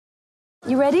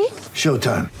You ready?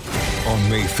 Showtime. On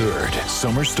May 3rd,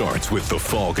 summer starts with The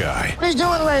Fall Guy. Let's do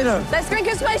it later. Let's drink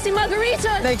a spicy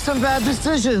margarita. Make some bad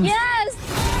decisions. Yes!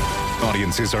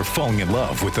 Audiences are falling in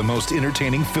love with the most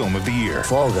entertaining film of the year.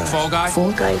 Fall Guy. Fall Guy.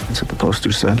 Fall guy. That's what the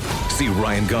poster said. See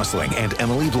Ryan Gosling and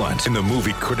Emily Blunt in the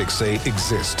movie critics say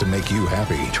exists to make you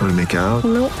happy. Trying to make it out?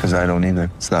 Nope. Because I don't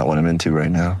either. It's not what I'm into right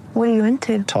now. What are you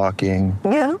into? Talking.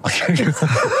 Yeah.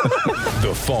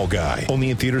 The Fall Guy.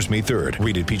 Only in theaters May 3rd.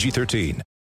 Rated PG-13.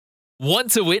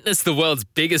 Want to witness the world's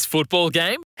biggest football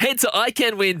game? Head to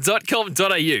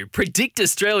iCanWin.com.au, predict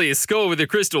Australia's score with a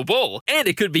crystal ball, and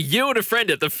it could be you and a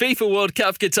friend at the FIFA World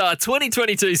Cup Qatar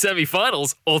 2022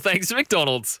 semi-finals, all thanks to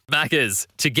McDonald's. Maccas,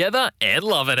 together and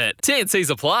loving it. TNCs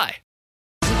apply.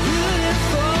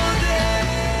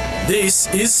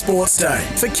 This is Sports Day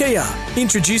for Kia,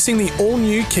 introducing the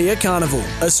all-new Kia Carnival,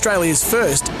 Australia's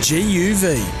first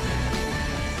GUV.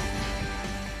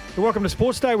 Welcome to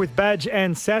Sports Day with Badge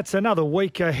and Sats. Another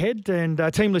week ahead, and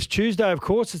Teamless Tuesday, of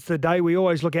course. It's the day we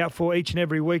always look out for each and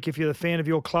every week if you're the fan of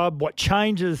your club. What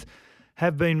changes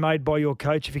have been made by your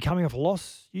coach? If you're coming off a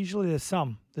loss, usually there's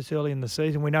some this early in the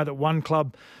season. We know that one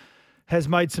club has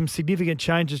made some significant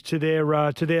changes to their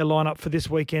lineup for this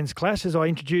weekend's clash. As I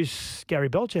introduce Gary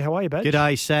Belcher. How are you, Badge?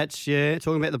 G'day, Sats. Yeah,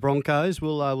 talking about the Broncos.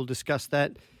 We'll discuss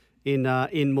that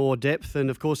in more depth.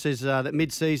 And, of course, there's that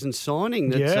mid-season signing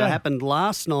that happened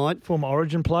last night. Former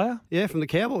Origin player. Yeah, from the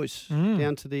Cowboys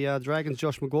down to the Dragons,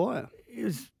 Josh Maguire. It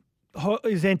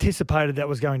was anticipated that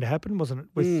was going to happen, wasn't it,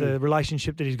 with the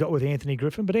relationship that he's got with Anthony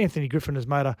Griffin. But Anthony Griffin has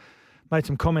made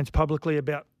some comments publicly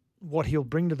about what he'll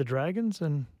bring to the Dragons,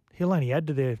 and he'll only add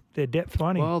to their depth,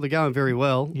 won't he? Well, they're going very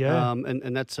well. Yeah.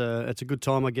 And that's a good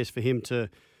time, I guess, for him to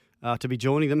be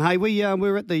joining them. Hey,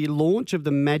 we're at the launch of the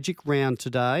Magic Round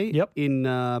today in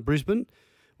Brisbane.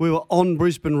 We were on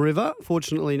Brisbane River.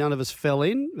 Fortunately, none of us fell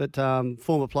in, but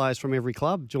former players from every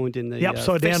club joined in the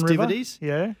upside down festivities.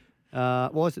 River. Yeah.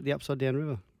 Why is it the upside down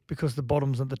river? Because the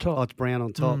bottom's at the top. Oh, it's brown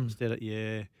on top instead of,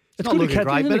 It's It's not good to looking catch-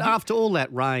 great, isn't but it- after all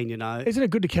that rain, Isn't it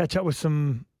good to catch up with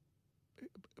some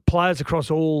players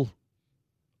across all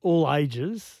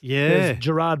ages? Yeah. There's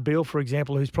Gerard Beale, for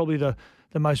example, who's probably the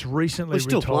most recently He's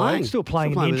still retired. playing. Still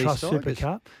playing Still in playing the with his Intrust Super Tigers.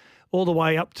 Cup, all the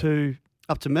way up to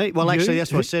Up to me. Well, actually,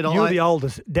 that's what I said. You're the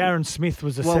oldest. Darren Smith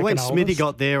was the Well, second when oldest. Smithy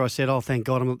got there, I said, "Oh, thank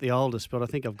God, I'm not the oldest." But I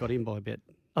think I've got him by a bit.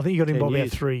 I think you got him 10 by about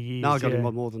years. 3 years. No, I got him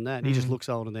by more than that. He just looks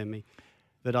older than me.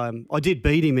 But I did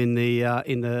beat him in the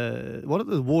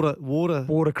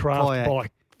Watercraft kayak.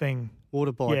 bike thing.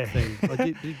 Water bike Yeah. thing. I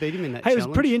did beat him in that. Hey, it was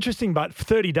challenge. pretty interesting, but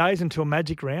 30 days until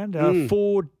Magic Round. Over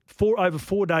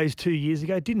 4 days 2 years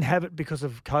ago. Didn't have it because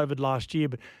of COVID last year,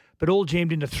 but all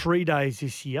jammed into 3 days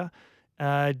this year.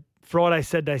 Friday,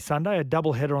 Saturday, Sunday, a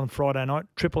double header on Friday night,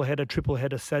 triple header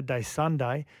Saturday,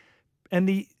 Sunday.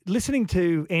 And listening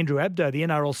to Andrew Abdo, the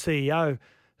NRL CEO,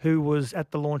 who was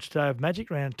at the launch day of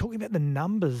Magic Round, talking about the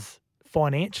numbers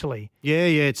financially. Yeah,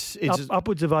 it's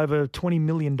upwards of over $20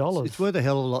 million. It's worth a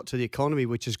hell of a lot to the economy,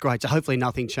 which is great. So hopefully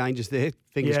nothing changes there.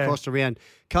 Fingers Yeah. crossed around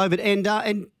COVID.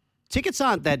 And tickets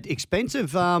aren't that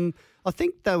expensive. I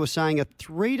think they were saying a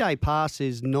 3-day pass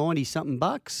is $90-something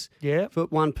bucks. Yeah. For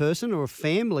one person, or a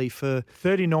family for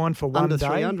 $39 for one under day.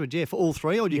 300. Yeah, for all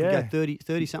three, or you Yeah. can go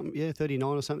 30 something. Yeah,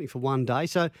 39 or something for one day.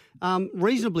 So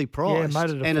reasonably priced. made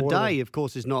it and a affordable. day, of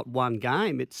course, is not one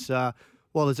game. It's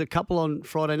there's a couple on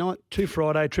Friday night. 2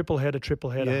 Friday, triple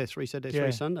header. Yeah, 3 Saturday, Yeah.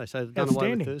 3 Sunday. So done away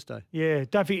Outstanding. with Thursday. Yeah,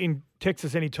 don't forget, you can text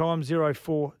us anytime,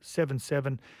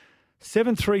 0477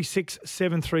 736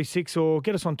 736, or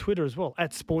get us on Twitter as well,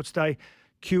 at SportsDayQLD.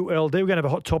 We're going to have a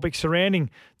hot topic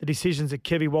surrounding the decisions that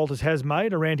Kevin Walters has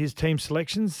made around his team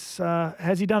selections.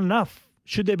 Has he done enough?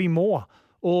 Should there be more?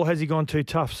 Or has he gone too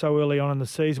tough so early on in the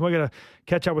season? We're going to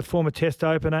catch up with former Test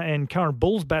opener and current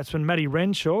Bulls batsman Matty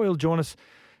Renshaw. He'll join us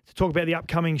to talk about the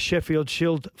upcoming Sheffield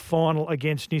Shield final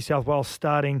against New South Wales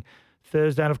starting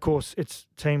Thursday. And, of course, it's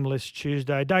Teamless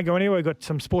Tuesday. Don't go anywhere. We've got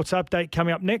some sports update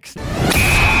coming up next.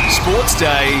 Sports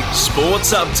Day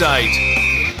Sports Update.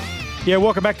 Yeah,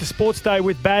 welcome back to Sports Day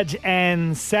with Badge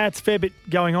and Sats. Fair bit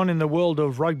going on in the world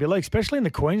of rugby league, especially in the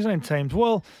Queensland teams.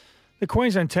 Well, the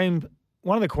Queensland team,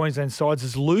 one of the Queensland sides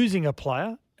is losing a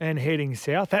player and heading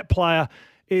south. That player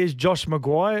is Josh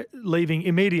Maguire, leaving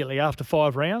immediately after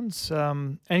 5 rounds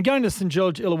and going to St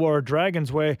George Illawarra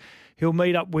Dragons, where he'll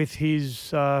meet up with his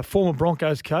former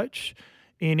Broncos coach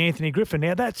in Anthony Griffin.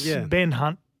 Now, that's Ben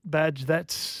Hunt, Badge,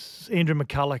 that's Andrew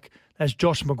McCulloch, that's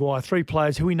Josh Maguire, 3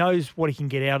 players who he knows what he can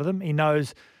get out of them. He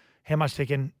knows how much they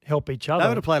can help each other. They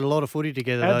would have played a lot of footy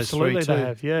together, Absolutely those three, they too.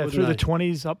 have, yeah, wouldn't through they? the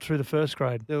 20s up through the first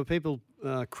grade. There were people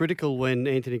critical when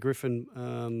Anthony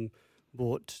Griffin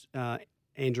bought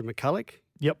Andrew McCulloch.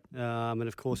 Yep. And,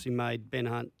 of course, he made Ben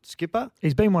Hunt skipper.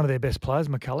 He's been one of their best players,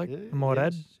 McCulloch, I might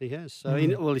add. He has. So,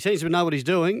 he seems to know what he's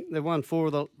doing. They've won four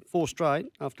straight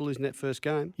after losing that first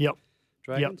game. Yep.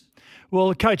 Dragons. Yep.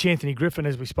 Well, Coach Anthony Griffin,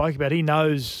 as we spoke about, he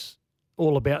knows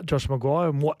all about Josh Maguire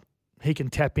and what he can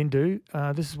tap into.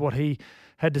 This is what he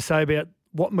had to say about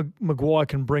what Maguire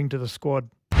can bring to the squad.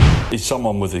 He's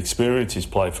someone with experience. He's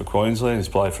played for Queensland, he's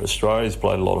played for Australia, he's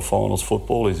played a lot of finals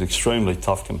football. He's an extremely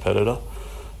tough competitor,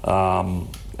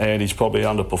 and he's probably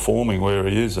underperforming where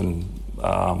he is, and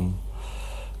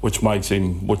which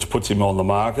puts him on the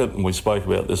market. And we spoke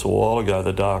about this a while ago,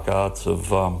 the dark arts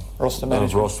of roster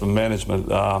management.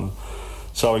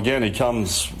 So again, he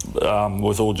comes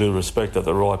with all due respect at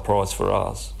the right price for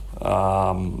us,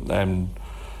 and.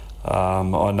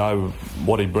 I know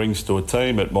what he brings to a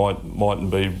team. It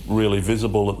mightn't be really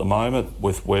visible at the moment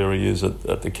with where he is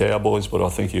at the Cowboys, but I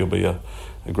think he'll be a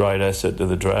great asset to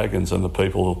the Dragons and the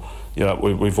people.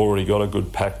 We've already got a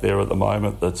good pack there at the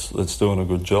moment that's doing a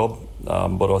good job.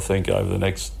 But I think over the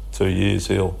next 2 years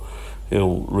he'll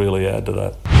really add to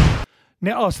that.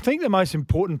 Now, I think the most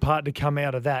important part to come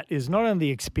out of that is not only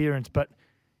the experience, but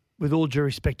with all due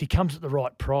respect, he comes at the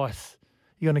right price.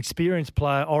 You're an experienced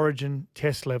player, Origin,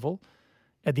 Test level,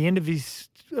 at the end of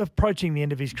approaching the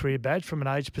end of his career badge from an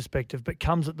age perspective, but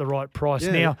comes at the right price.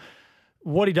 Yeah. Now,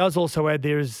 what he does also add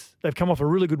there is they've come off a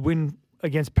really good win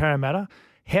against Parramatta.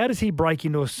 How does he break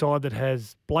into a side that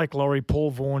has Blake Lawrie,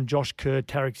 Paul Vaughan, Josh Kerr,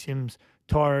 Tarek Sims,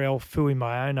 Tyrell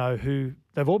Fuimaono, who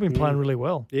they've all been playing really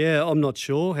well? Yeah, I'm not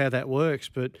sure how that works,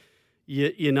 but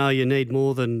you need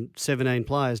more than 17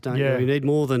 players, don't you? You need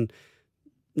more than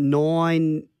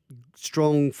 9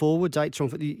 strong forwards, 8 strong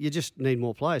forwards. You just need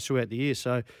more players throughout the year.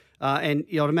 So, and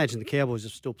I'd imagine the Cowboys are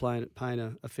still paying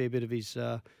a fair bit of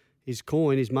his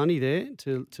coin, his money there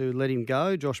to let him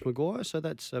go, Josh Maguire. So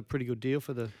that's a pretty good deal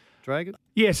for the Dragons.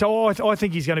 Yeah, so I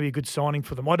think he's going to be a good signing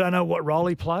for them. I don't know what role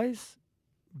he plays,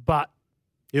 but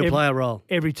he'll play a role.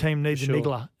 Every team needs a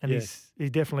niggler, and he's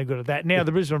definitely good at that. Now,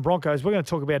 the Brisbane Broncos, we're going to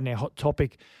talk about in our hot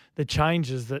topic the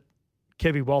changes that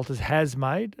Kevin Walters has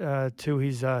made to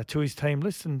his team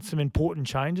list, and some important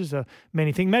changes.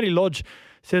 Many things. Matty Lodge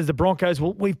says the Broncos,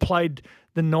 well, we've played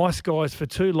the nice guys for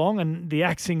too long, and the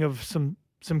axing of some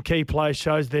key players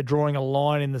shows they're drawing a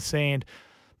line in the sand.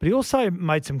 But he also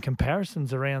made some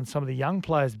comparisons around some of the young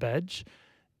players' badge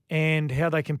and how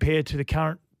they compare to the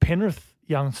current Penrith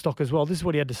young stock as well. This is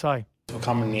what he had to say. We're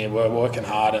coming here, we're working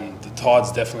hard, and the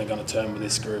tide's definitely going to turn with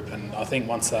this group. And I think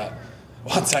once that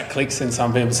clicks in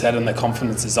some people's head and their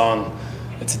confidence is on,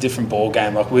 it's a different ball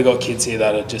game. Like, we got kids here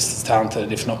that are just as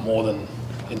talented, if not more than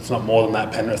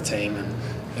that Penrith team, and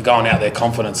they're going out there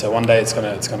confident. So one day it's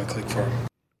going to click for them.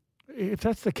 If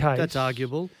that's the case, that's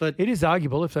arguable. But it is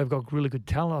arguable if they've got really good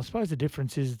talent. I suppose the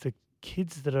difference is the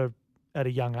kids that are at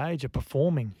a young age are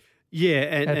performing. Yeah,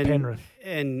 at Penrith.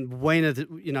 And when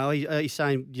he's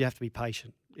saying you have to be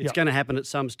patient. It's going to happen at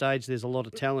some stage. There's a lot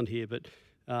of talent here, but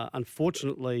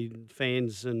unfortunately,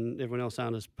 fans and everyone else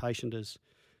aren't as patient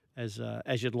as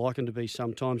you'd like them to be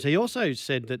sometimes. He also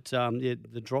said that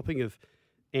the dropping of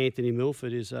Anthony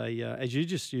Milford is as you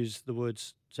just used the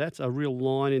words, Sats, a real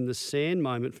line in the sand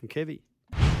moment from Kevy.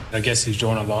 I guess he's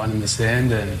drawn a line in the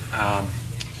sand, and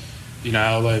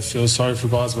although I feel sorry for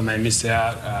guys when they miss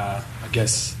out, I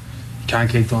guess you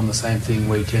can't keep doing the same thing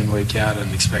week in, week out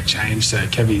and expect change. So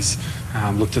Kevy's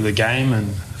looked at the game and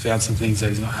found some things that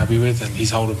he's not happy with, and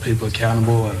he's holding people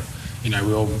accountable. And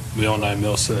we all know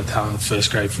Mil's a talented first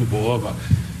grade footballer, but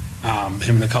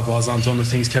him and a couple of others aren't doing the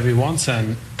things Kevy wants,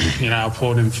 and I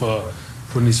applaud him for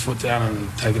putting his foot down and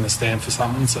taking a stand for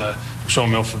something. So I'm sure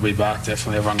Milford will be back.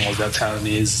 Definitely, everyone knows how talented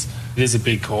he is. It is a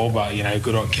big call, but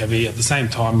good on Kevy. At the same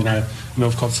time,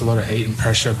 Milf cops a lot of heat and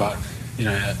pressure, but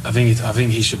I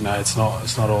think he should know it's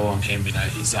not all on him.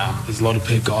 There's a lot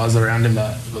of guys around him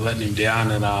that were letting him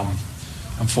down, and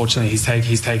unfortunately he's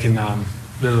taken a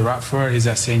bit of the rap for it. He's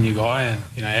our senior guy,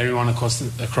 and everyone across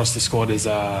the squad is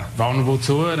vulnerable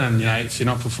to it. And if you're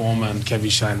not performing,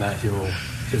 Kevy's shown that he'll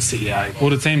sit you out. Well,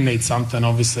 the team needs something,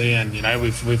 obviously, and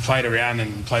we've played around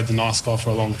and played the nice guy for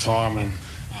a long time, and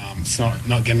it's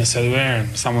not getting us anywhere.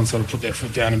 And someone's got to put their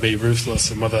foot down and be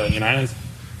ruthless. And whether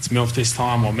it's Milf this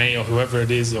time or me or whoever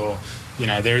it is, or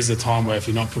there is a time where if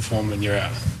you're not performing, you're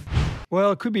out.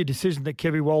 Well, it could be a decision that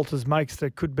Kevin Walters makes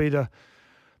that could be the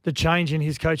change in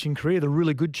his coaching career, the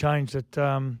really good change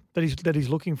that he's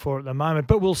looking for at the moment.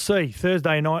 But we'll see.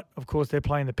 Thursday night, of course, they're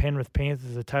playing the Penrith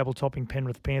Panthers, the table-topping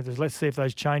Penrith Panthers. Let's see if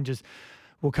those changes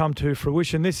will come to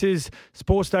fruition. This is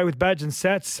Sports Day with Badge and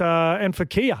Sats. And for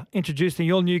Kia, introducing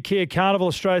your new Kia Carnival,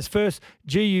 Australia's first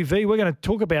GUV. We're going to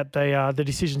talk about the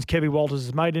decisions Kevin Walters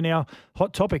has made in our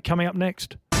hot topic coming up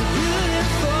next.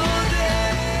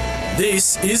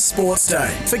 This is Sports Day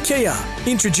for Kia,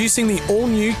 introducing the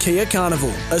all-new Kia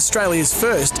Carnival, Australia's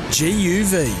first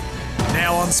GUV.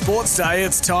 Now on Sports Day,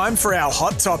 it's time for our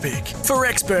hot topic. For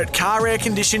expert car air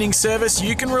conditioning service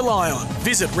you can rely on,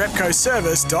 visit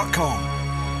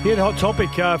repcoservice.com. Yeah, the hot topic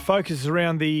focuses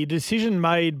around the decision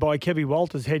made by Kevin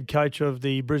Walters, head coach of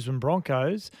the Brisbane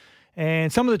Broncos,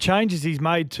 and some of the changes he's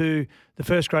made to the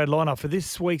first grade lineup for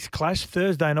this week's clash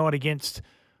Thursday night against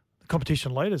the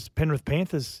competition leaders, Penrith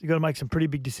Panthers. You've got to make some pretty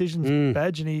big decisions,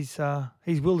 Badge, and he's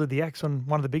wielded the axe on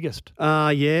one of the biggest.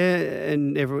 Yeah,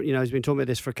 and everyone, he's been talking about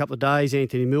this for a couple of days.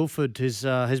 Anthony Milford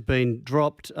has been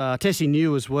dropped. Tessie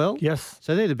New as well. Yes.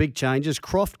 So they're the big changes.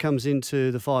 Croft comes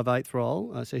into the 5'8"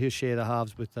 role, so he'll share the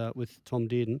halves with Tom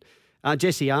Dearden.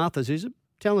 Jesse Arthurs, who's a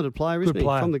talented player, isn't he,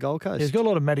 from the Gold Coast? Yeah, he's got a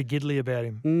lot of Matty Gidley about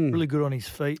him. Really good on his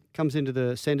feet. Comes into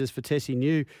the centres for Tessie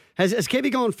New. Has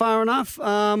Kevy gone far enough?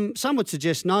 Some would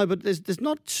suggest no, but there's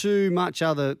not too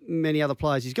many other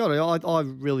players he's got. I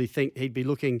really think he'd be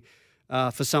looking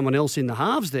for someone else in the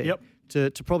halves there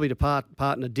to probably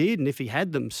partner Dearden if he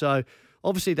had them. So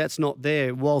obviously that's not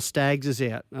there while Staggs is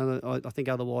out. I think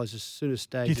otherwise, as soon as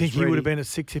Staggs Do you think is he ready, would have been at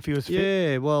 6 if he was fit?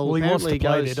 Yeah, well he wants to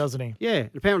play there, doesn't he? Yeah,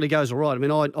 apparently goes all right. I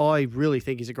mean, I really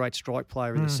think he's a great strike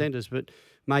player in the centres, but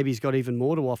maybe he's got even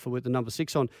more to offer with the number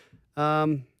 6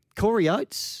 on. Corey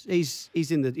Oates,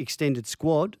 he's in the extended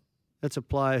squad. That's a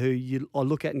player who I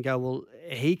look at and go, well,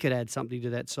 he could add something to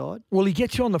that side. Well, he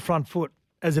gets you on the front foot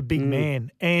as a big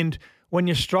man, and when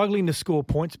you're struggling to score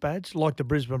points, Badge, like the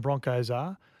Brisbane Broncos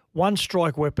are, one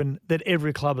strike weapon that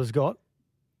every club has got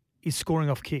is scoring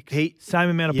off kicks. Same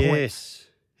amount of points. Yes.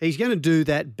 He's going to do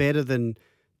that better than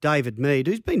David Mead,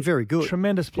 who's been very good.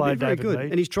 Tremendous player, David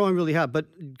Mead. And he's trying really hard. But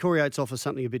Corey Oates offers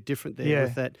something a bit different there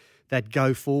with that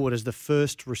go forward as the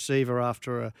first receiver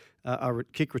after a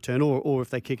kick return or if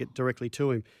they kick it directly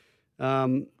to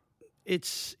him.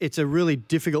 It's a really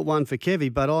difficult one for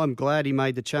Kevy, but I'm glad he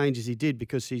made the changes he did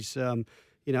because he's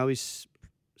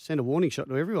sent a warning shot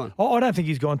to everyone. I don't think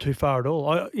he's gone too far at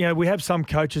all. We have some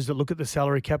coaches that look at the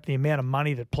salary cap, the amount of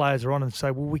money that players are on, and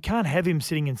say, well, we can't have him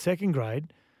sitting in second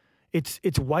grade.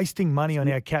 It's wasting money on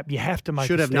our cap. You have to make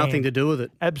Should a have stand. nothing to do with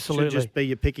it. Absolutely. Should just be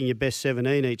you're picking your best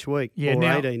 17 each week or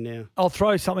 18 now. I'll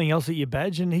throw something else at your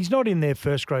Badge, and he's not in their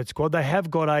first grade squad. They have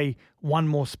got one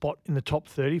more spot in the top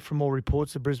 30 from all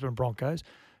reports, the Brisbane Broncos.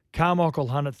 Carmichael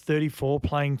Hunt at 34,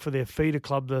 playing for their feeder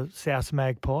club, the South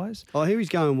Magpies. I hear he's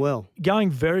going well.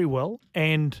 Going very well.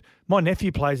 And my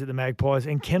nephew plays at the Magpies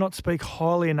and cannot speak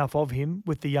highly enough of him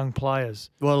with the young players.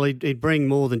 Well, he'd bring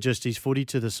more than just his footy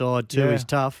to the side too. He's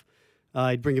tough.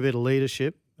 He'd bring a bit of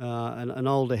leadership, an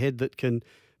older head that can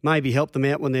maybe help them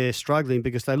out when they're struggling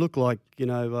because they look like,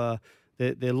 they're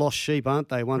lost sheep, aren't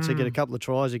they? Once they get a couple of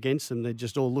tries against them, they're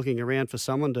just all looking around for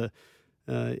someone to...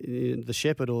 the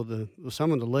shepherd or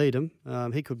someone to lead him.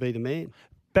 He could be the man.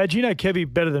 Badge, you know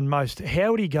Kevy better than most.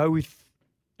 How would he go with,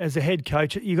 as a head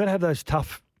coach, you've got to have those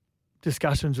tough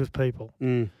discussions with people.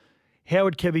 How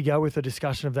would Kevy go with a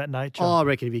discussion of that nature? I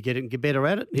reckon he'd get better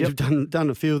at it. He's done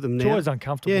a few of them now. It's always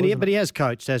uncomfortable, but he has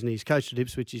coached, hasn't he? He's coached at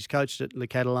Ipswich, he's coached at the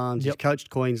Catalans, he's coached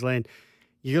Queensland.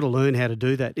 You've got to learn how to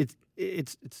do that.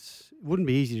 It wouldn't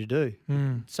be easy to do.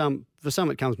 For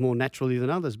some it comes more naturally than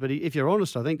others, but if you're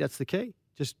honest, I think that's the key.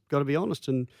 Just got to be honest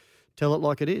and tell it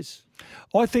like it is.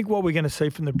 I think what we're going to see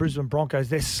from the Brisbane Broncos,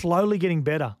 they're slowly getting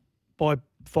better by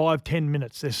 5-10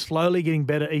 minutes. They're slowly getting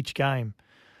better each game.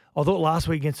 I thought last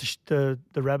week against the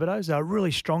Rabbitohs, they were really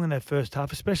strong in their first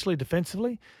half, especially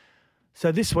defensively.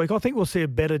 So this week, I think we'll see a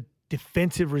better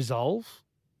defensive resolve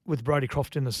with Brodie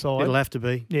Croft in the side. It'll have to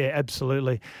be. Yeah,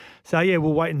 absolutely. So,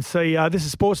 we'll wait and see. This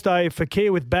is Sports Day for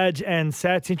Kia with Badge and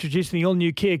Sats, introducing the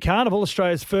all-new Kia Carnival,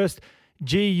 Australia's first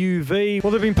GUV.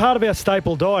 Well, they've been part of our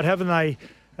staple diet, haven't they,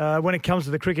 when it comes to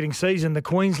the cricketing season? The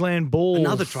Queensland Bulls.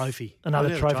 Another trophy.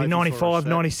 95,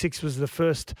 96 was the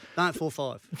first. No,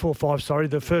 4-5. 4-5, sorry.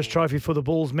 The first trophy for the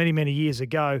Bulls many, many years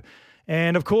ago.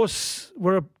 And, of course,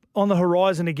 we're on the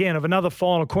horizon again of another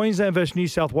final. Queensland versus New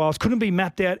South Wales. Couldn't be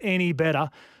mapped out any better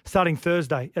starting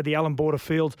Thursday at the Allan Border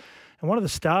Field. And one of the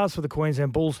stars for the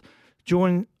Queensland Bulls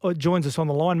joins us on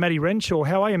the line, Matty Renshaw.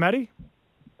 How are you, Matty?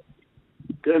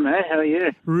 Good, mate. How are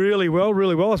you? Really well,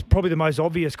 really well. That's probably the most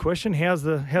obvious question. How's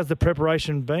the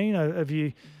preparation been?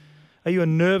 Are you a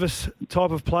nervous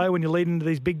type of player when you lead into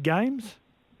these big games?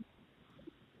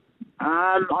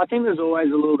 I think there's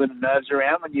always a little bit of nerves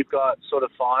around when you've got sort of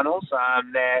finals. I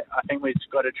think we've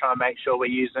got to try and make sure we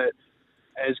use it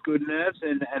as good nerves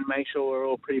and make sure we're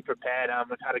all pretty prepared.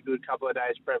 We've had a good couple of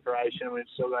days preparation. We've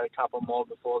still got a couple more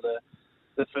before the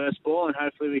the first ball, and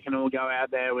hopefully we can all go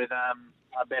out there with our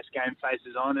best game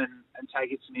faces on and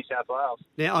take it to New South Wales.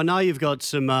 Now, I know you've got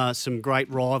some great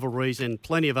rivalries and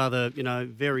plenty of other,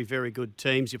 very, very good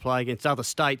teams you play against other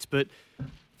states, but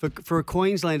for a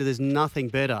Queenslander, there's nothing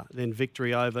better than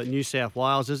victory over New South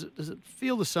Wales. Does it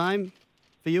feel the same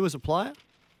for you as a player?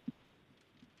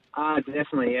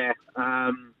 Definitely, yeah.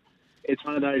 It's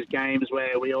one of those games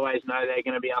where we always know they're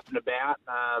going to be up and about.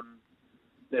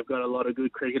 They've got a lot of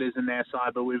good cricketers in their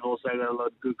side, but we've also got a lot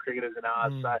of good cricketers in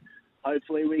ours. So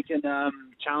hopefully we can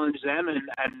challenge them and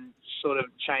sort of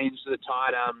change the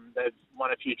tide. They've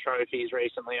won a few trophies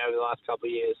recently over the last couple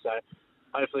of years, so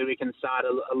hopefully we can start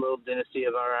a little dynasty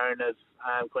of our own of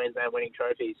Queensland winning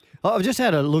trophies. I've just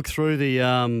had a look through the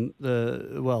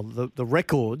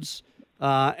records,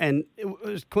 and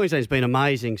Queensland's been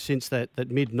amazing since that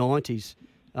mid-90s.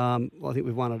 I think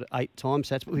we've won it 8 times,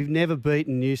 but we've never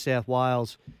beaten New South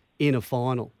Wales in a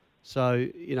final. So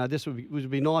this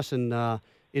would be nice, and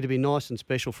it'd be nice and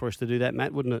special for us to do that,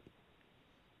 Matt, wouldn't it?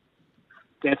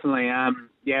 Definitely.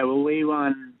 Well, we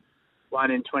won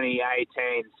in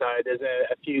 2018, so there's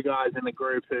a few guys in the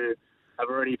group who have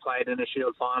already played in a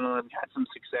Shield final and had some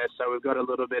success. So we've got a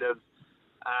little bit of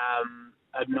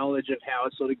knowledge of how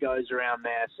it sort of goes around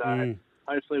there. So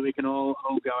hopefully we can all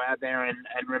go out there and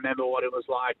remember what it was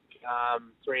like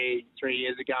 3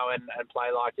 years ago and play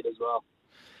like it as well.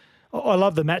 I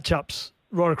love the matchups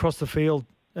right across the field,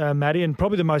 Matty, and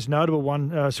probably the most notable one,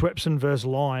 Swepson versus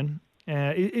Lyon.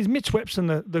 Is Mitch Swepson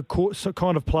the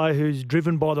kind of player who's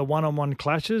driven by the one-on-one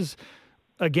clashes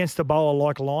against a bowler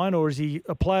like Lyon, or is he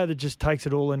a player that just takes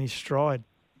it all in his stride?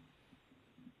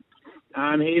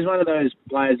 He's one of those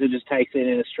players that just takes it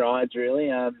in his strides,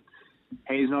 really.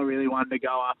 He's not really one to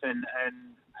go up and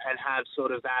have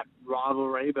sort of that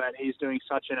rivalry, but he's doing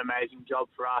such an amazing job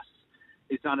for us.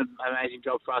 He's done an amazing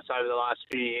job for us over the last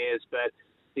few years, but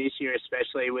this year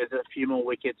especially with a few more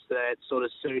wickets that sort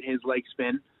of suit his leg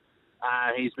spin.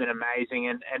 He's been amazing,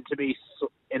 and to be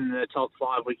in the top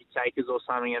 5 wicket takers or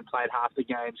something and played half the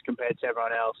games compared to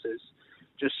everyone else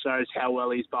just shows how well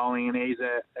he's bowling, and he's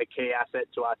a key asset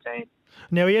to our team.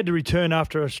 Now, he had to return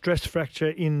after a stress fracture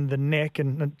in the neck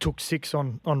and took 6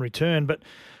 on return, but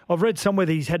I've read somewhere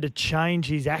that he's had to change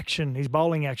his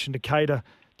bowling action to cater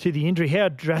to the injury. How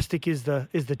drastic is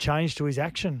the change to his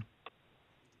action?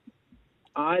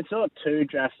 It's not too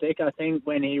drastic. I think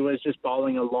when he was just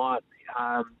bowling a lot,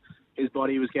 his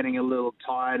body was getting a little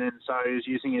tired, and so he was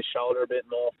using his shoulder a bit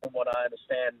more, from what I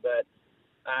understand. But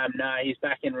no, he's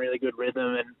back in really good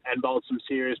rhythm and bowled some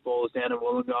serious balls down in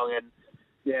Wollongong, and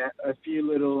a few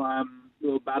little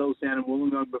battles down in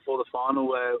Wollongong before the final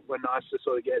were nice to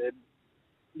sort of get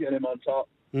him on top.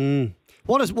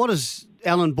 What does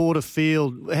Allan Border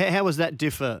Field? How does that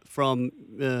differ from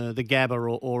the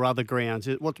Gabba or other grounds?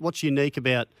 What's unique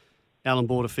about Allan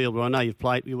Border Field? Well, I know you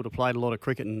would have played a lot of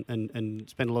cricket and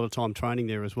spent a lot of time training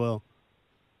there as well.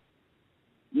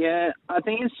 Yeah, I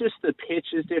think it's just the pitch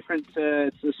is different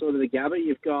to sort of the Gabba.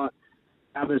 You've got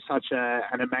Gabba's such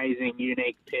an amazing,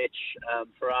 unique pitch.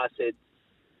 For us, it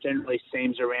generally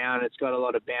seams around. It's got a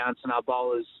lot of bounce, and our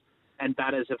bowlers and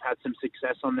batters have had some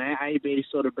success on there. AB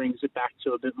sort of brings it back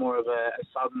to a bit more of a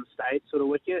southern state sort of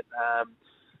wicket.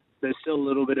 There's still a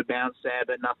little bit of bounce there,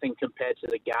 but nothing compared to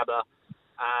the Gabba.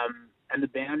 And the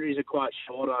boundaries are quite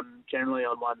short generally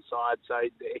on one side, so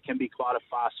it can be quite a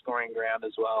fast-scoring ground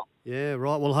as well. Yeah,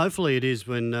 right. Well, hopefully it is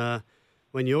when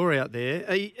you're out there.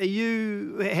 Are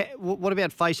you? What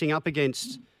about facing up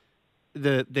against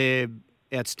their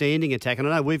outstanding attack? And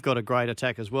I know we've got a great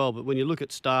attack as well, but when you look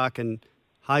at Stark and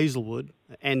Hazelwood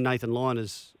and Nathan Lyon,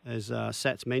 as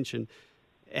Sats mentioned,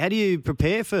 how do you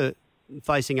prepare for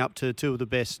facing up to 2 of the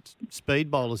best speed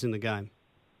bowlers in the game?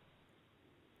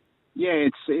 Yeah,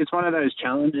 it's one of those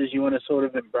challenges you want to sort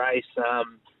of embrace.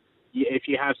 If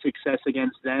you have success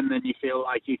against them, then you feel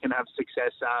like you can have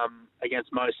success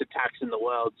against most attacks in the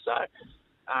world. So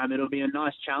it'll be a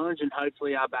nice challenge, and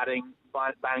hopefully our batting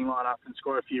lineup can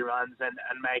score a few runs and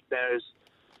make those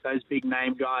big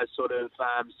name guys sort of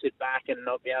sit back and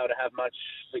not be able to have much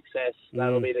success.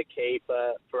 That'll be the key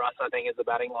for us, I think, as a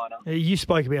batting lineup. You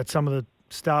spoke about some of the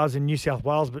stars in New South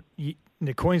Wales, but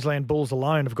the Queensland Bulls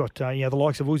alone have got the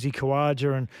likes of Uzi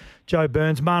Khawaja and Joe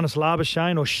Burns, Marnus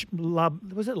Labuschagne,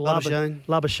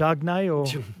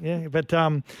 Labuschagne, but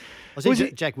I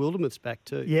think Jack Wildermuth's back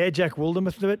too. Yeah, Jack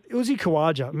Wildermuth. But Uzi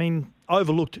Khawaja, I mean,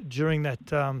 overlooked during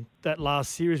that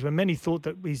last series when many thought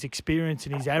that his experience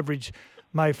and his average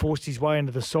may have forced his way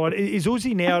into the side. Is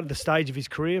Uzi now at the stage of his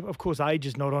career? Of course, age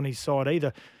is not on his side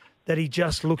either. That he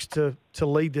just looks to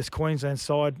lead this Queensland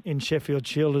side in Sheffield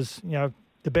Shield as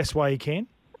the best way he can?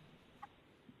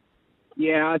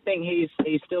 Yeah, I think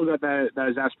he's still got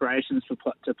those aspirations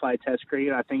to play Test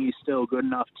cricket. I think he's still good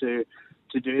enough to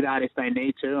do that if they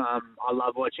need to. I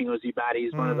love watching Uzi bat.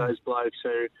 He's one of those blokes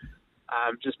who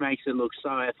just makes it look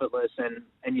so effortless,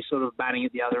 and you're sort of batting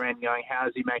at the other end going, how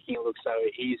is he making it look so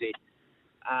easy?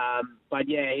 But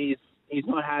yeah, he's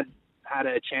not had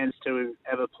a chance to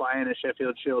ever play in a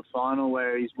Sheffield Shield final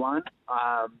where he's won.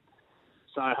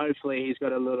 So hopefully he's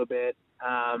got a little bit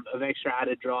of extra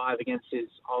added drive against his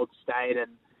old state,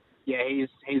 and yeah,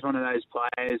 he's one of those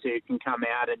players who can come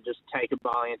out and just take a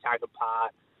bowling attack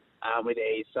apart with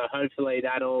ease. So hopefully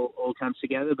that all comes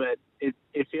together. But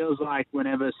it feels like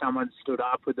whenever someone stood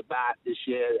up with the bat this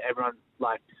year,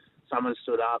 someone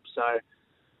stood up. So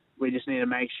we just need to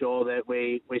make sure that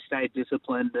we stay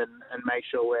disciplined and make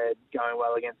sure we're going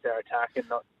well against their attack and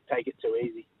not take it too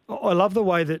easy. I love the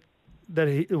way that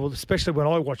he, well, especially when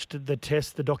I watched the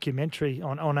Test, the documentary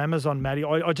on Amazon, Matty,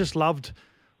 I just loved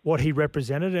what he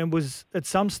represented, and was at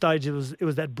some stage it was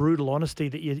that brutal honesty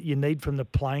that you need from the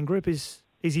playing group. Is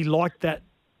he like that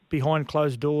behind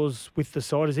closed doors with the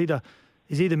side? Is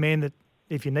he the man that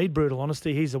if you need brutal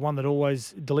honesty, he's the one that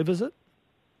always delivers it?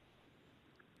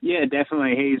 Yeah,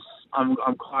 definitely. I'm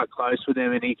quite close with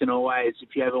him, and he can always,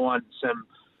 if you ever want some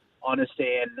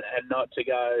honesty and not to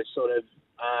go sort of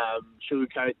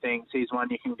sugarcoat things, he's one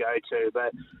you can go to.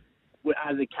 But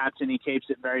as a captain, he keeps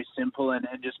it very simple and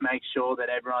just makes sure that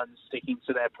everyone's sticking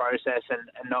to their process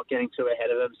and not getting too ahead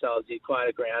of themselves. He's quite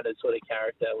a grounded sort of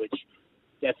character, which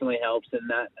definitely helps in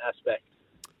that aspect.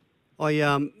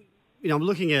 I'm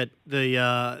looking at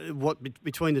the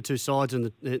between the two sides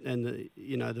and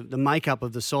the makeup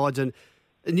of the sides, and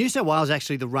New South Wales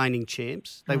actually the reigning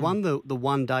champs. They won the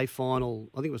one-day final.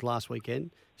 I think it was last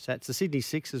weekend. So it's the Sydney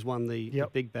Sixers won the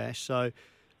Big Bash. So,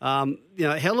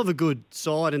 hell of a good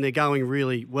side, and they're going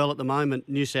really well at the moment,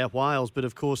 New South Wales. But,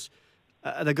 of course,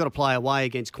 they've got to play away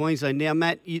against Queensland. Now,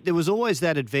 Matt, there was always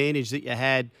that advantage that you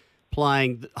had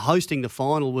hosting the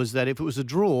final, was that if it was a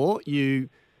draw, you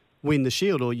win the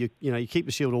Shield, or you keep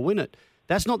the Shield or win it.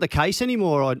 That's not the case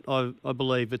anymore, I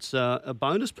believe. It's a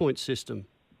bonus point system.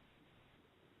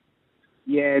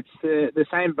 Yeah, it's the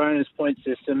same bonus point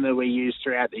system that we use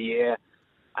throughout the year.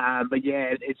 But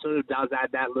yeah, it sort of does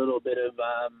add that little bit of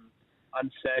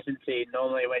uncertainty.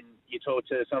 Normally when you talk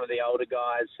to some of the older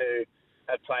guys who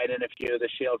have played in a few of the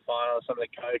Shield finals, some of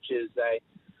the coaches,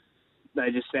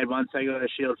 they just said once they got a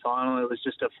Shield final, it was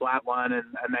just a flat one, and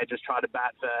they just tried to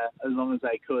bat for as long as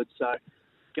they could. So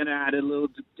going to add a little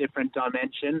different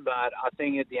dimension, but I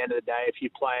think at the end of the day, if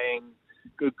you're playing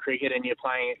good cricket and you're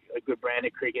playing a good brand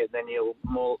of cricket, then you'll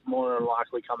more than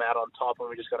likely come out on top, and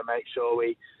we just got to make sure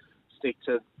we stick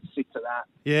to that.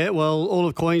 Yeah, well, all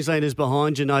of Queensland is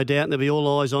behind you, no doubt, and there'll be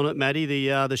all eyes on it, Matty.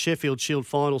 The Sheffield Shield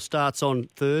final starts on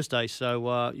Thursday,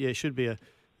 so it should be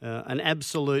an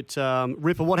absolute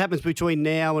ripper. What happens between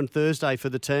now and Thursday for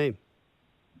the team?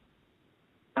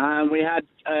 We had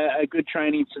a good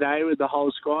training today with the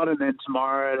whole squad, and then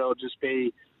tomorrow it'll just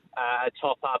be a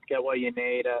top up, get what you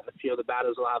need. A few of the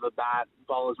batters will have a bat.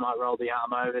 Bowlers might roll the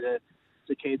arm over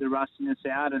to keep the rustiness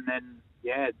out, and then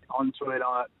onto it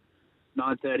at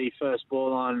 9:30 first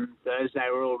ball on Thursday.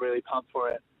 We're all really pumped for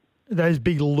it. Those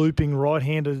big looping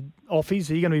right-handed offies,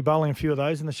 are you going to be bowling a few of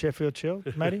those in the Sheffield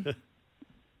Shield, Matty?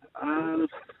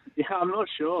 Yeah, I'm not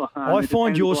sure. I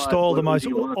find your style the most.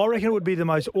 I reckon it would be the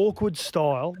most awkward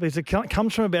style. It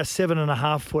comes from about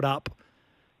 7.5 foot up.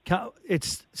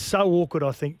 It's so awkward,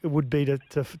 I think, it would be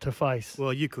to face.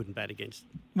 Well, you couldn't bat against.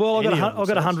 Well, I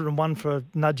got 101 for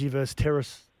Nudgee versus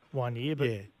Terrace one year, but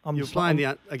you're playing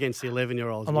against the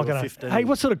 11-year-olds. I'm not going to. 15. Hey,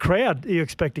 what sort of crowd are you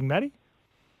expecting, Matty?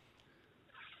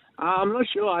 I'm not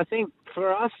sure. I think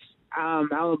for us, Alan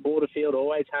Borderfield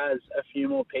always has a few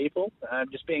more people.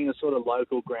 Just being a sort of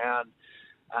local ground,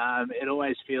 it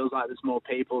always feels like there's more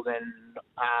people than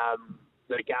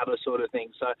the Gabba sort of thing.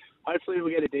 So hopefully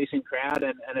we'll get a decent crowd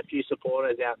and a few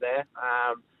supporters out there.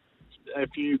 A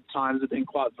few times have been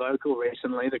quite vocal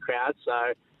recently, the crowd.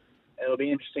 So it'll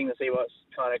be interesting to see what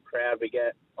kind of crowd we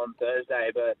get on Thursday.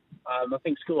 But I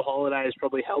think school holidays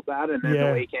probably help that, and then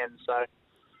the weekend. So.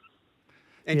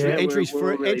 Entries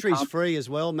free as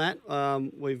well, Matt.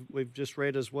 We've just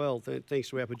read as well, thanks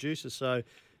to our producers. So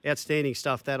outstanding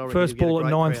stuff. That already. First ball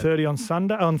at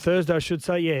 9:30 on Thursday, I should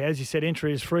say. Yeah, as you said,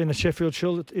 entry is free, and the Sheffield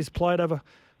Shield is played over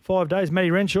 5 days.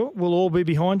 Matty Renshaw, we'll all be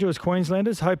behind you as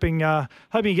Queenslanders, hoping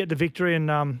you get the victory.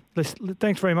 And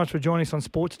thanks very much for joining us on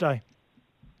Sports Day.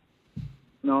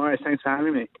 No worries. Thanks for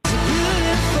having me.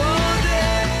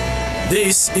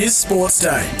 This is Sports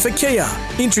Day for Kia,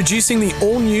 introducing the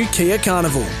all-new Kia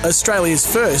Carnival, Australia's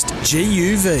first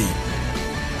GUV.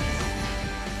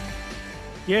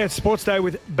 Yeah, it's Sports Day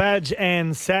with Badge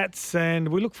and Sats, and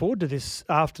we look forward to this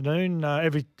afternoon,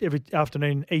 every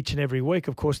afternoon, each and every week.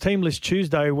 Of course, Team List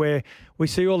Tuesday, where we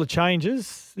see all the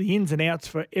changes, the ins and outs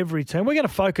for every team. We're going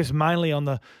to focus mainly on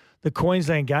the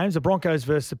Queensland games, the Broncos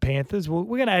versus the Panthers. We're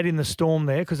going to add in the Storm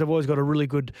there because they've always got a really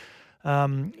good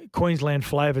Queensland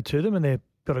flavour to them, and they've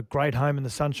got a great home in the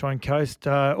Sunshine Coast.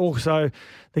 Also,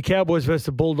 the Cowboys versus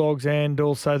the Bulldogs, and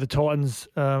also the Titans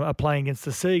are playing against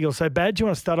the Seagulls. So, Bad, do you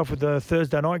want to start off with the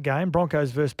Thursday night game,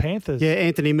 Broncos versus Panthers? Yeah,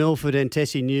 Anthony Milford and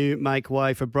Tessie New make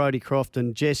way for Brodie Croft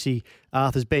and Jesse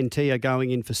Arthur's. Ben T are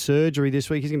going in for surgery this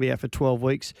week. He's going to be out for 12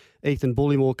 weeks. Ethan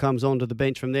Bullymore comes onto the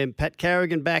bench from them. Pat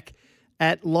Carrigan back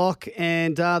at lock,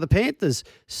 and the Panthers,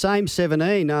 same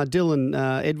 17.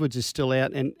 Dylan Edwards is still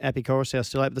out, and Api Coruscant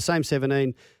still out, but the same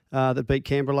 17 that beat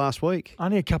Canberra last week.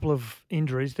 Only a couple of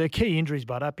injuries. They're key injuries,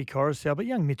 but Api Coruscant. But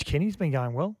young Mitch Kenny's been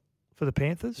going well for the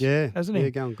Panthers. Yeah, hasn't he? Yeah,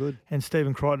 going good. And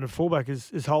Stephen Crichton at fullback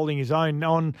is holding his own.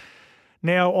 On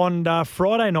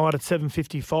Friday night at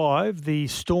 7:55, the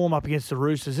Storm up against the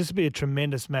Roosters. This will be a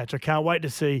tremendous match. I can't wait to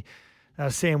see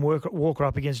Sam Walker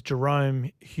up against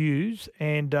Jerome Hughes.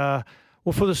 And,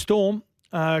 for the Storm,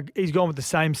 he's gone with the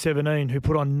same 17 who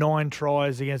put on 9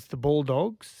 tries against the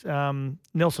Bulldogs.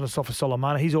 Nelson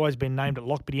Asofa-Solomona, he's always been named at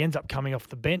lock, but he ends up coming off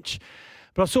the bench.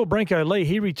 But I saw Brenko Lee.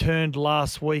 He returned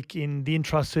last week in the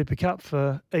Intrust Super Cup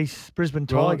for East Brisbane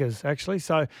Tigers, actually.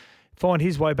 So find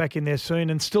his way back in there soon.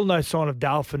 And still no sign of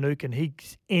Dale Finucane.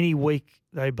 Any week,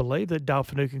 they believe that Dale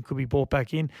Finucane could be brought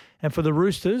back in. And for the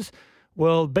Roosters,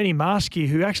 well, Benny Marschke,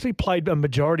 who actually played a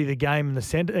majority of the game in the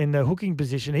centre, in the hooking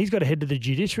position, he's got to head to the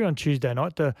judiciary on Tuesday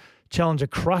night to challenge a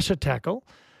crusher tackle.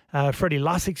 Freddie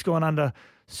Lussig's gone under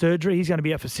surgery. He's going to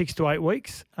be out for 6 to 8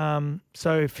 weeks.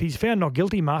 So if he's found not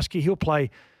guilty, Marschke, he'll play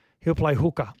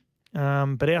hooker.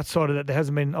 But outside of that, there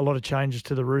hasn't been a lot of changes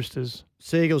to the Roosters.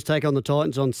 Seagulls take on the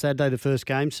Titans on Saturday, the first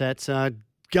game, Sats.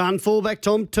 Gun fullback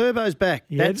Tom Turbo's back.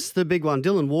 Yeah. That's the big one.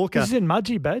 Dylan Walker. This is in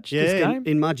Mudgee, Badge, this game?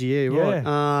 In Mudgee, right.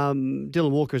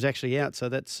 Dylan Walker is actually out, so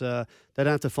that's they don't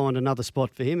have to find another spot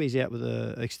for him. He's out with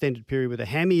an extended period with a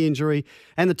hammy injury.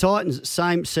 And the Titans,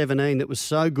 same 17 that was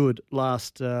so good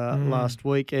last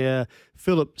week.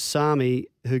 Philip Sami,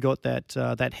 who got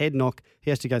that head knock, he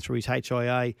has to go through his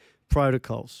HIA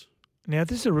protocols. Now,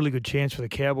 this is a really good chance for the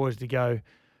Cowboys to go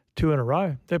 2 in a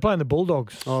row. They're playing the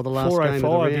Bulldogs. Oh, the last game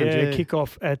of the round,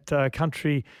 kick-off at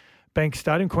Country Bank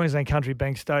Stadium, Queensland Country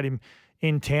Bank Stadium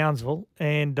in Townsville.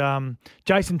 And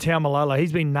Jason Taumalolo,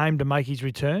 he's been named to make his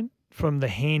return from the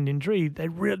hand injury. They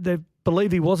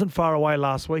believe he wasn't far away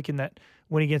last week in that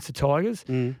win against the Tigers.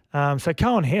 So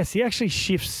Cohen Hess, he actually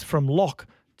shifts from lock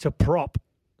to prop.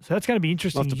 So that's going to be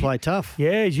interesting. Have to play tough.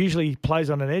 Yeah, he usually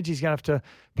plays on an edge. He's going to have to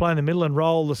play in the middle and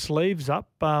roll the sleeves up.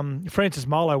 Francis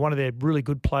Molo, one of their really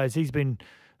good players, he's been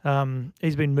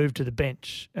moved to the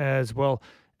bench as well.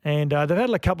 And they've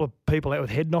had a couple of people out with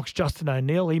head knocks. Justin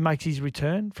O'Neill, he makes his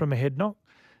return from a head knock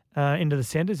into the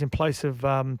centres in place of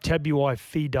Tabuai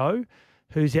Fido,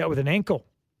 who's out with an ankle.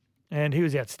 And he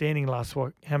was outstanding last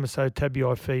week, Hamaso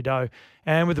Tabuai Fido.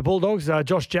 And with the Bulldogs,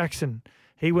 Josh Jackson,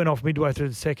 he went off midway through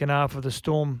the second half of the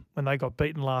Storm when they got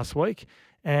beaten last week,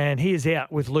 and he is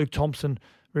out with Luke Thompson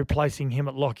replacing him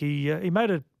at lock. He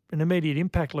made an immediate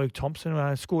impact, Luke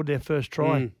Thompson, scored their first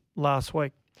try last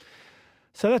week.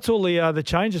 So that's all the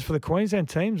changes for the Queensland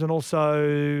teams and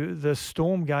also the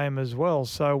Storm game as well.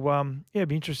 So, it'd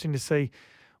be interesting to see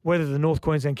whether the North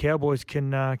Queensland Cowboys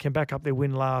can back up their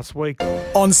win last week.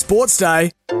 On Sports Day,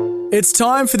 it's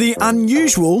time for the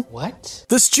unusual, What?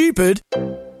 the stupid,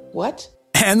 What?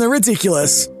 and the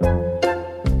ridiculous.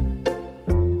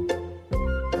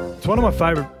 It's one of my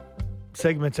favourite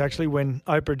segments, actually, when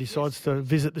Oprah decides to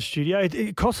visit the studio.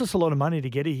 It costs us a lot of money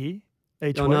to get her here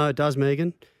each week. No, it does,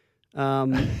 Megan. What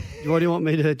do you want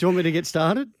me to? Do you want me to get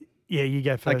started? Yeah, you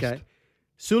go first. Okay.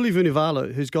 Suli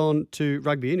Vunivalu, who's gone to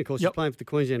rugby union, of course, he's playing for the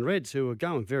Queensland Reds, who are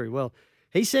going very well.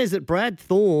 He says that Brad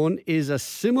Thorne is a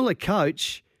similar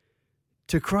coach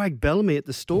to Craig Bellamy at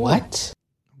the Storm.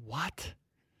 What?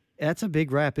 That's a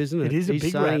big rap, isn't it? It is a He's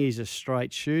big saying rap. He's a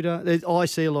straight shooter. I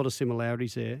see a lot of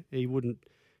similarities there. He wouldn't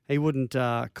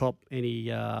cop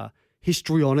any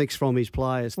histrionics from his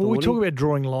players. Well, we talk about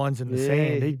drawing lines in the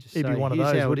sand. He'd be one of those,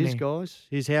 Here's how it wouldn't is, he? guys.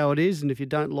 Here's how it is, and if you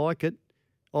don't like it,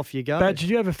 off you go. But did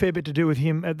you have a fair bit to do with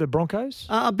him at the Broncos?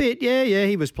 A bit, yeah.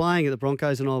 He was playing at the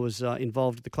Broncos, and I was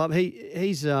involved at the club.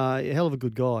 He's a hell of a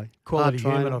good guy. Quality Hard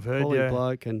human, trainer, I've heard, quality yeah.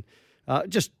 bloke, and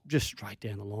just straight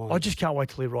down the line. I just can't wait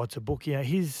till he writes a book. Yeah,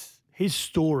 his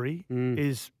story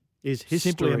is history.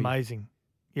 simply amazing.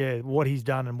 Yeah, what he's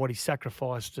done and what he's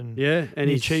sacrificed and and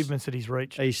the achievements that he's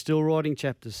reached. He's still writing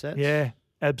chapters, Sats. Yeah.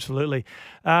 Absolutely.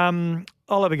 I'll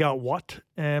have a go at what?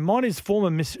 Mine is former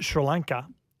Miss Sri Lanka.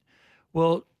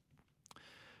 Well,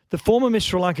 the former Miss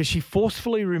Sri Lanka, she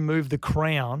forcefully removed the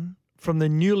crown from the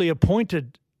newly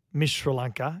appointed Miss Sri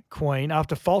Lanka Queen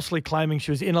after falsely claiming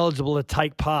she was ineligible to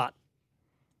take part.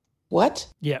 What?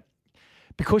 Yeah,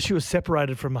 because she was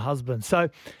separated from her husband. So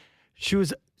she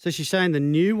was. So she's saying the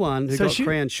new one who got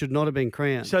crowned should not have been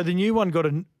crowned. So the new one got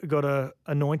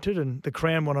anointed and the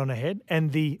crown went on her head.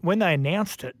 And when they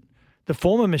announced it, the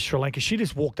former Miss Sri Lanka, she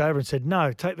just walked over and said,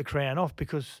 "No, take the crown off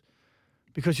because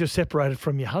you're separated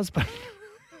from your husband."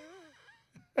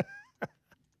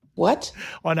 What?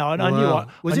 I know. And Wow.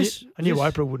 I knew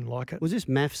Oprah wouldn't like it. Was this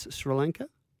MAFS Sri Lanka?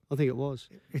 I think it was.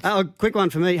 A quick one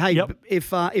for me. Hey,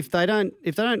 if they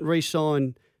don't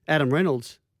re-sign Adam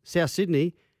Reynolds, South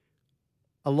Sydney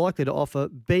are likely to offer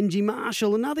Benji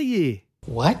Marshall another year.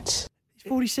 What? He's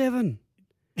 47.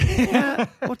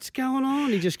 What's going on?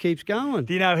 He just keeps going.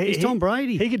 Do you know he's Tom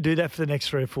Brady? He could do that for the next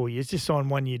 3 or 4 years. Just sign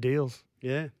 1-year deals.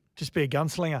 Yeah. Just be a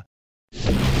gunslinger.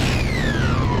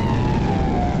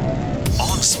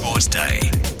 On Sports Day,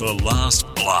 the last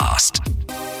blast.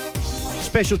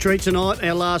 Special treat tonight,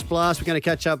 our last blast. We're going to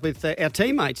catch up with our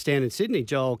teammates down in Sydney,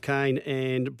 Joel Kane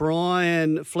and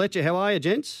Brian Fletcher. How are you,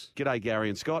 gents? G'day, Gary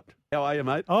and Scott. How are you,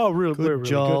 mate? Oh, we're really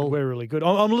Joel. good. We're really good.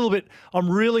 I'm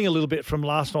reeling a little bit from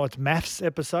last night's maths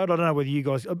episode. I don't know whether you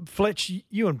guys, Fletch,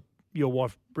 you and your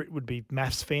wife Britt would be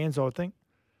maths fans, I would think.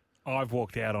 I've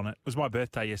walked out on it. It was my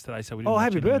birthday yesterday, so we didn't. Oh,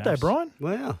 happy birthday, Brian!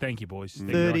 Wow, thank you, boys.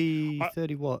 30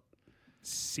 what?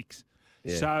 6.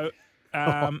 Yeah. So,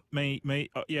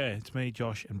 it's me,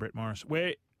 Josh, and Brett Morris.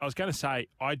 I was going to say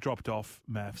I dropped off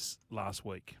maths last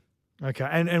week. Okay,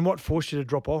 and what forced you to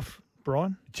drop off,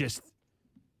 Brian? Just,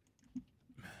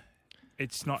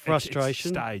 it's not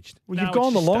frustration. It's staged. Well, you've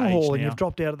gone the long haul and now. you've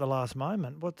dropped out at the last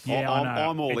moment. I know.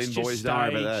 I'm all it's in, boys. Don't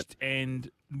worry about that.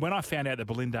 And when I found out that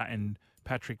Belinda and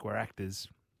Patrick were actors,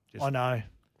 I know.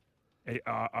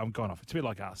 I'm gone off. It's a bit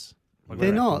like us.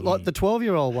 They're not. Like the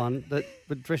 12-year-old one that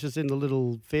dresses in the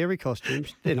little fairy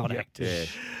costumes, they're not actors. Yeah.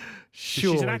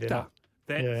 Sure, she's an actor.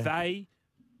 They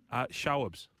are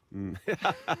show-ups.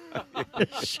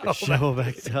 Show-up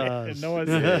actors.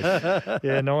 Nice.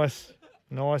 Yeah, nice.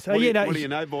 Nice. What do you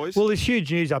know, boys? Well, there's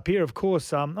huge news up here, of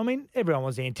course. I mean, everyone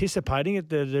was anticipating it,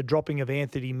 the dropping of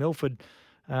Anthony Milford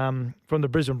from the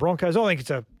Brisbane Broncos. I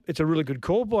think it's a really good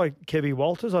call by Kevy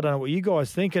Walters. I don't know what you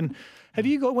guys think. And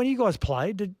when you guys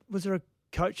played, was there a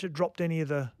coach that dropped any of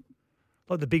the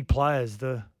big players,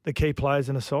 the key players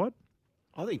in a side?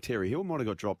 I think Terry Hill might have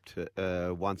got dropped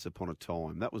once upon a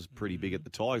time. That was pretty big at the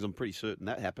Tigers. I'm pretty certain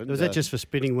that happened. Was that just for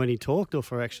spinning when he talked or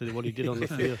for actually what he did on the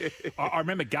field? I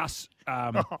remember Gus,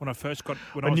 when I first got...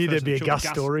 I knew there'd be a Gus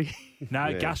story. No,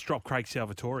 yeah. Gus dropped Craig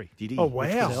Salvatore. Did he? Oh,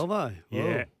 wow. Salvo.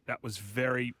 Yeah, that was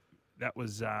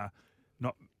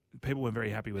not... People weren't very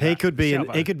happy with he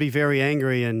that. He could be very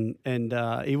angry and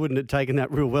he wouldn't have taken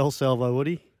that real well, Salvo, would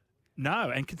he?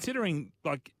 No, and considering,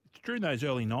 during those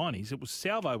early 90s,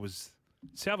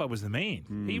 Salvo was the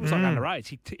man. He was like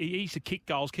underage. He used to kick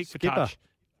goals, kick for touch,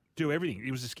 do everything.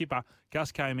 He was a skipper.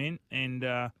 Gus came in and,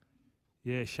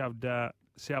 shoved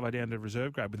Salvo down to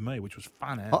reserve grade with me, which was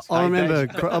fun. I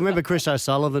remember Chris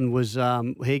O'Sullivan was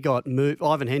he got moved.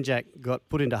 Ivan Henjak got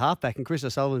put into halfback, and Chris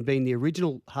O'Sullivan being the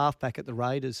original halfback at the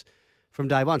Raiders from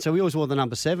day one. So we always wore the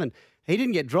number 7. He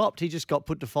didn't get dropped. He just got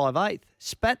put to 5'8".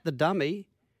 Spat the dummy.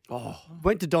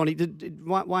 Went to Donny.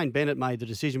 Wayne Bennett made the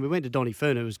decision. We went to Donny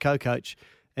Fern, who was co-coach,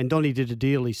 and Donny did a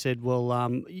deal. He said,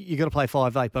 "Well, you got to play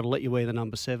 5'8", but I'll let you wear the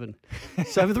number 7."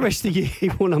 So for the rest of the year, he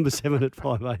wore number 7 at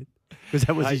 5'8" because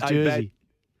that was his jersey.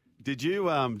 Did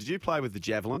you play with the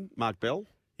Javelin, Mark Bell?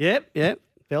 Yep,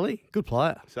 Belly, good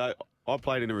player. So I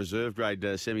played in a reserve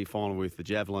grade semi-final with the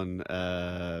Javelin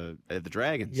at the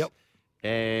Dragons. Yep.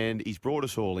 And he's brought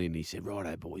us all in. He said,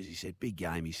 "Righto, boys." He said, "Big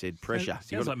game." He said, "Pressure."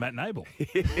 Sounds like Matt Nable.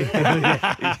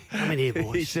 Come in here,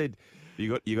 boys. He said, "You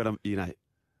got to,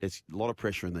 it's a lot of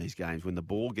pressure in these games. When the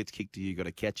ball gets kicked to you, you got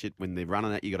to catch it. When they're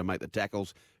running at you, got to make the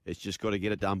tackles. It's just got to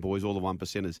get it done, boys. All the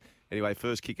 1%ers." Anyway,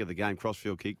 first kick of the game,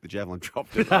 crossfield kick. The Javelin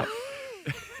dropped it.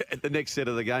 At the next set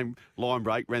of the game, line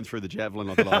break, ran through the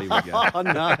Javelin. I thought, here we go. Oh,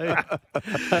 no.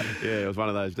 Yeah, it was one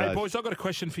of those days. Hey, boys, I've got a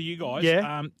question for you guys.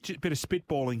 Yeah. Just a bit of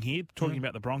spitballing here, talking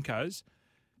about the Broncos.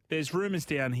 There's rumours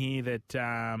down here that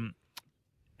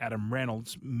Adam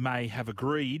Reynolds may have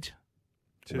agreed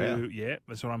to,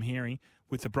 that's what I'm hearing,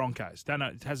 with the Broncos. Don't know,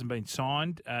 it hasn't been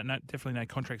signed. No, definitely no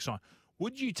contract signed.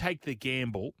 Would you take the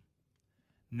gamble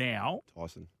now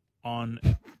Tyson on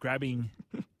grabbing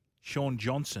Sean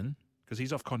Johnson, because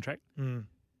he's off contract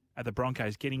at the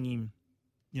Broncos, getting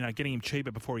him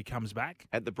cheaper before he comes back?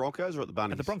 At the Broncos or at the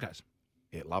Bunnies? At the Broncos.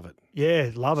 Yeah, love it.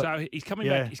 Yeah, love it. So he's coming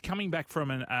Yeah. back. He's coming back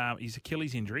from his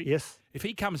Achilles injury. Yes. If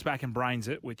he comes back and brains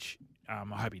it, which I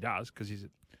hope he does, because he's a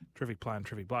terrific player and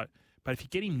terrific bloke. But if you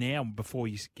get him now before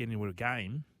you get into a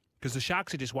game, because the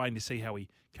Sharks are just waiting to see how he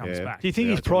comes back. Do you think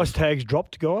his price tag's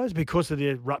dropped, guys, because of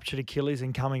the ruptured Achilles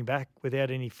and coming back without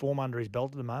any form under his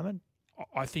belt at the moment?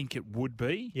 I think it would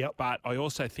be. Yep. But I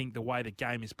also think the way the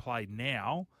game is played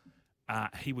now,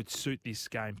 he would suit this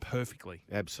game perfectly.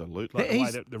 Absolutely. Like the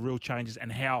way that the rule changes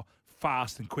and how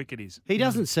fast and quick it is. He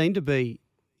doesn't seem to be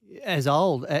as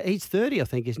old. He's 30, I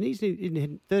think, isn't he?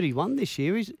 He's 31 this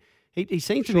year. He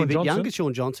seems to be a bit younger,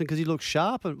 Sean Johnson, because he looks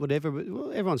sharp and whatever. But,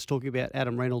 well, everyone's talking about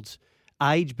Adam Reynolds'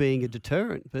 age being a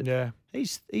deterrent, but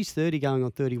he's 30 going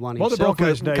on 31 Well, the himself,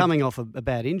 Broncos need- coming off a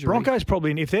bad injury. Broncos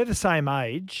probably, if they're the same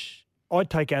age, I'd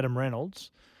take Adam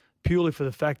Reynolds purely for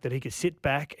the fact that he could sit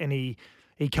back and he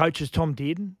coaches Tom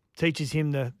Dearden, teaches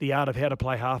him the art of how to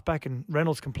play halfback, and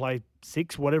Reynolds can play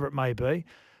 6, whatever it may be.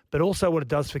 But also what it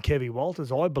does for Kevy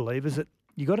Walters, I believe, is that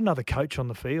you got another coach on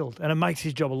the field, and it makes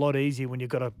his job a lot easier when you've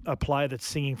got a player that's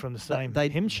singing from the same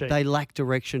hymn sheet. They lack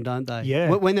direction, don't they? Yeah.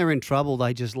 When they're in trouble,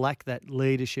 they just lack that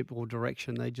leadership or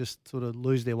direction. They just sort of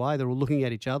lose their way. They're all looking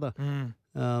at each other. I'm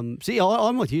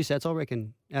with you, Sats. I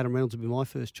reckon Adam Reynolds would be my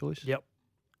first choice. Yep.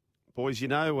 Boys,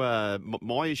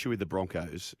 my issue with the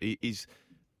Broncos is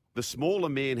the smaller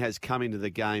man has come into the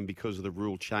game because of the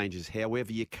rule changes.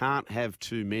 However, you can't have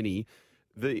too many.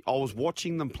 I was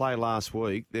watching them play last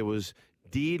week. There was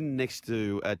Dearden next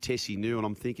to Tessie New, and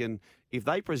I'm thinking, if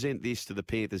they present this to the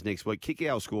Panthers next week,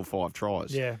 Kikau will score 5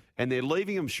 tries. Yeah. And they're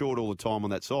leaving them short all the time on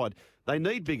that side. They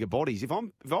need bigger bodies. If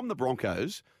I'm the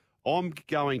Broncos, I'm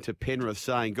going to Penrith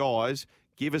saying, guys,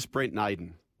 give us Brent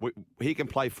Naden. He can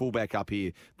play fullback up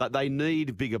here. But they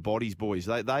need bigger bodies, boys.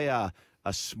 They are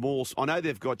a small... I know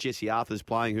they've got Jesse Arthurs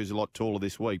playing, who's a lot taller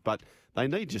this week, but they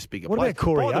need just bigger What players. about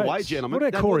Corey Oates? By the way, gentlemen... What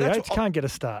about Corey Oates? Can't get a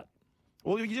start.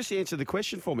 Well, you just answered the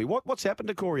question for me. What's happened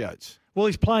to Corey Oates? Well,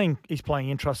 he's playing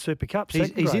Intrust Super Cup.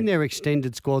 He's in their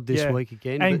extended squad this week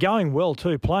again. And going well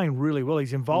too, playing really well.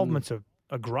 His involvements are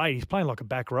great. He's playing like a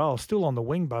back row, still on the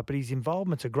wing, but his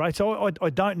involvements are great. So I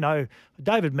don't know.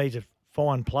 David Mead's a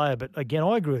fine player, but again,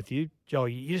 I agree with you, Joe.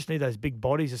 You just need those big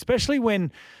bodies, especially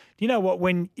when, you know what,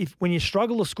 when you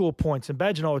struggle to score points, and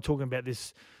Badge and I were talking about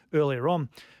this earlier on,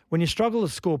 when you struggle to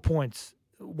score points,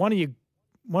 one of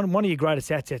your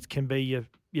greatest assets can be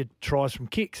your tries from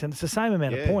kicks, and it's the same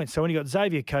amount of points. So when you've got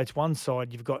Xavier Coates one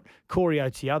side, you've got Corey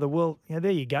Oates the other. Well, there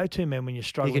you go, two men when you're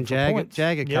struggling. You can points.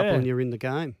 jag a couple and you're in the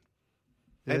game.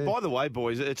 And by the way,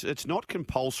 boys, it's not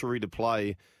compulsory to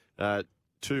play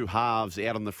 2 halves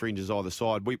out on the fringes either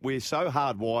side. We're so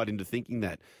hardwired into thinking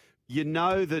that. You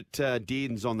know that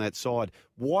Dearden's on that side.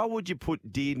 Why would you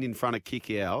put Dearden in front of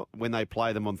Kikau when they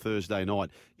play them on Thursday night?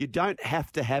 You don't have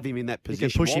to have him in that position.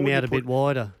 You can push him out a bit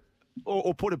wider.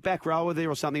 Or put a back rower there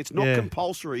or something. It's not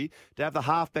compulsory to have the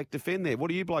halfback defend there. What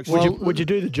do you blokes would you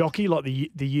do the jockey like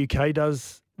the UK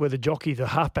does, where the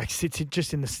halfback sits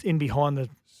just in behind the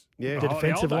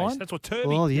defensive line? That's what Turby.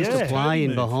 Well, he used to play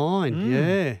in behind.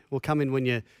 Yeah, will come in when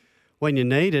you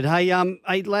need it.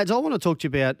 Hey, lads, I want to talk to you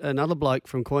about another bloke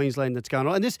from Queensland that's going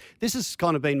on, and this has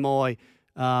kind of been my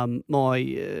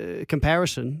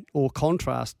comparison or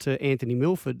contrast to Anthony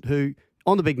Milford, who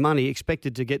on the big money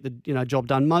expected to get the job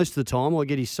done most of the time or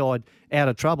get his side out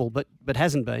of trouble, but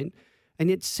hasn't been. And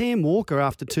yet Sam Walker,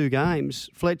 after 2 games,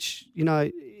 Fletch,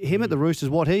 him at the Roosters,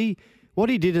 what he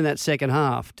did in that second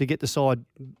half to get the side,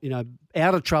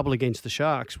 out of trouble against the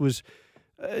Sharks was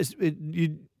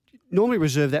you normally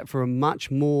reserve that for a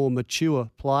much more mature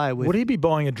player. Would he be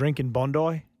buying a drink in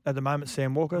Bondi at the moment,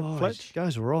 Sam Walker? Fletch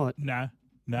goes all right. No,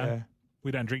 Yeah.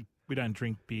 we don't drink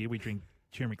beer. We drink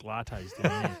turmeric lattes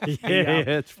down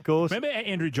Yeah, of course. Remember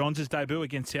Andrew Johns' debut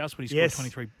against South when he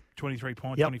scored 23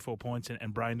 points, 24 points,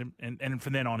 and brained him, and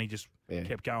from then on he just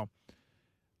kept going.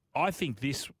 I think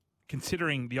this,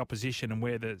 considering the opposition and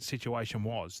where the situation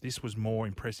was, this was more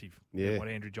impressive than what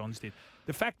Andrew Johns did.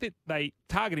 The fact that they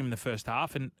targeted him in the first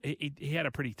half, and he had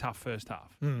a pretty tough first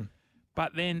half.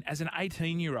 But then as an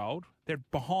 18-year-old, they're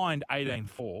behind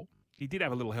 18-4. He did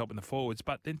have a little help in the forwards,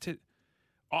 but then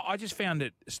I just found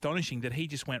it astonishing that he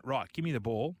just went, right, give me the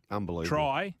ball. Unbelievable.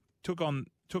 Try, took on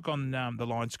the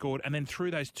line, scored, and then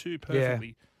threw those 2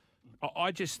 perfectly. Yeah.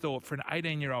 I just thought for an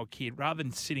 18-year-old kid, rather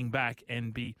than sitting back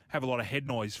and have a lot of head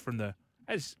noise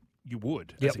as you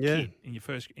would as a kid in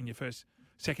your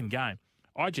second game,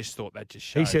 I just thought that just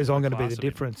showed. He says, I'm going to be class the of him.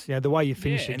 difference. The way you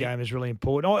finish the game is really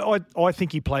important. I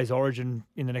think he plays Origin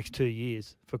in the next 2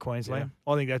 years for Queensland.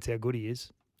 I think that's how good he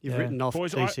is. You've written off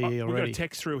Boys, DCE already. We've got a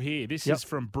text through here. This is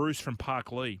from Bruce from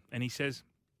Park Lee, and he says,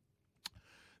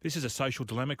 This is a social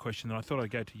dilemma question that I thought I'd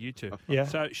go to you two. Yeah.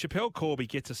 So Chappelle Corby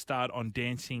gets a start on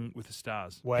Dancing with the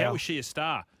Stars. Wow. How is she a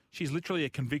star? She's literally a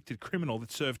convicted criminal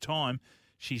that served time.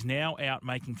 She's now out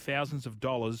making thousands of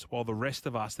dollars while the rest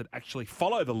of us that actually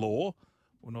follow the law,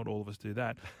 well, not all of us do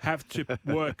that, have to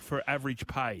work for average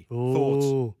pay.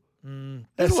 Thoughts?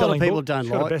 There's a lot of people book. don't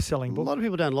She's got a like. best-selling book. A lot of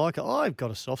people don't like her. I've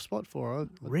got a soft spot for her.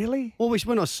 Really? Well,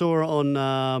 when I saw her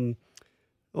on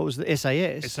what was the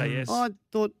SAS? SAS. I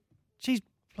thought she's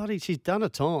done her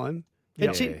time.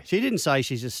 And Yeah. she didn't say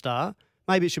she's a star.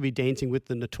 Maybe it should be Dancing with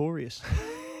the Notorious.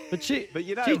 But she's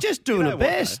just doing her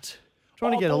best,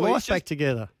 trying to get her life back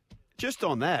together. Just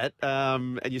on that,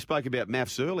 and you spoke about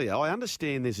MAFS earlier, I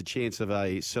understand there's a chance of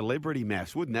a celebrity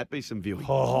MAFS. Wouldn't that be some viewing?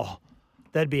 Oh,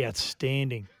 that'd be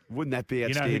outstanding. Wouldn't that be You know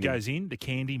outstanding? who goes in? The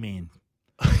Candy Man.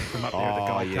 From up there at the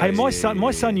Gold yeah. Coast. Hey,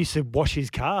 my son used to wash his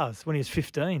cars when he was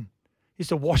 15. He used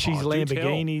to wash his do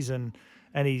Lamborghinis and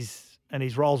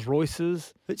his Rolls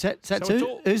Royces.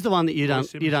 Who's the one that you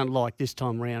don't like this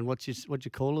time round? What'd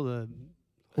you call her? The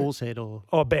Horsehead or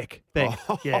Beck. Beck.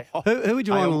 Yeah. Who would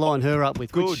you want to line her up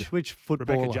with? Which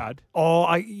footballer? Rebecca Judd. Oh,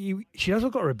 she does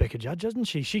look like Rebecca Judd, doesn't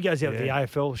she? She goes out with the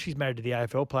AFL. She's married to the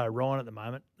AFL player Ryan at the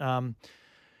moment.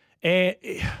 And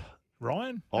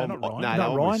Ryan? No, not Ryan.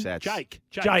 not Ryan. Jake.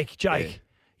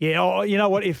 Yeah. Oh, you know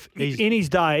what? If in his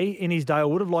day, I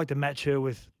would have liked to match her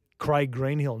with Craig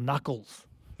Greenhill, Knuckles,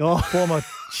 former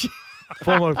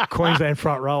Queensland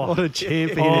front rower. What a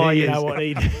champion! Oh, he you is. know what?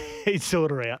 He'd sort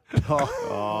her out.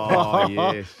 Oh,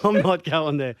 yes. I'm not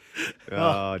going there.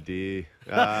 Oh, dear.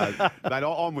 Mate,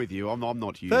 I'm with you. I'm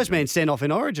not you. First man sent off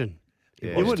in Origin.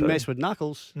 Yeah. You wouldn't mess with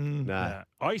Knuckles. No.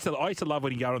 I used to love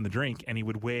when he'd go out on the drink and he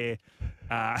would wear.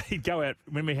 He'd go out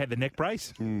when we had the neck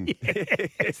brace.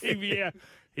 Yes, he'd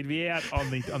be out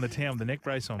on the town with the neck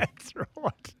brace on. That's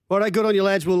right. Righto, good on you,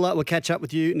 lads. We'll catch up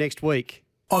with you next week.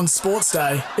 On Sports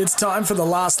Day, it's time for the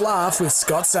last laugh with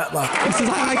Scott Sattler.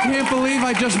 I can't believe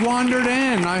I just wandered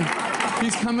in.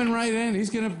 He's coming right in. He's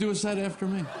going to do a set after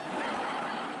me.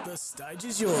 The stage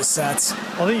is yours, Sats.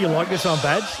 I think you like this one,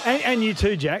 Badge. And you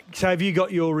too, Jack. So have you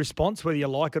got your response, whether you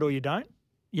like it or you don't?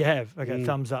 You have. Okay,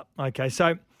 thumbs up. Okay,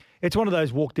 so it's one of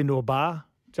those walked into a bar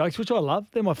jokes, which I love.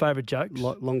 They're my favourite jokes.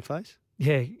 Long face?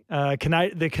 Yeah.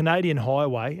 The Canadian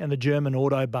highway and the German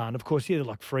Autobahn, of course, they're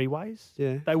like freeways.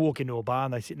 Yeah. They walk into a bar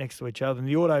and they sit next to each other. And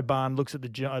the Autobahn looks at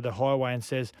the highway and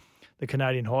says, the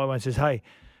Canadian highway, and says, hey,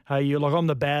 you're like, I'm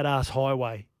the badass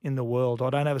highway in the world. I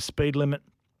don't have a speed limit.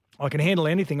 I can handle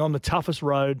anything. I'm the toughest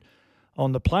road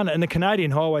on the planet. And the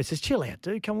Canadian highway says, chill out,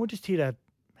 dude. Come on, we're just here to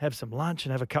have some lunch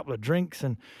and have a couple of drinks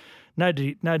and no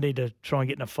need to try and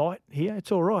get in a fight here.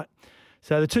 It's all right.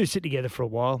 So the two sit together for a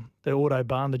while, the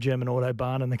Autobahn, the German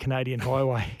Autobahn and the Canadian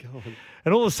highway.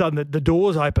 And all of a sudden the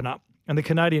doors open up and the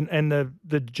Canadian and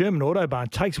the German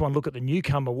Autobahn takes one look at the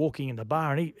newcomer walking in the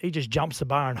bar and he just jumps the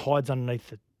bar and hides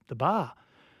underneath the bar.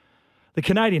 The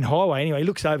Canadian highway, anyway, he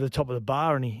looks over the top of the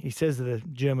bar and he says to the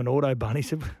German Autobahn, he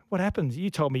said, what happens? You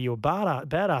told me you were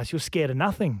badass. You're scared of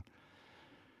nothing.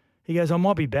 He goes, I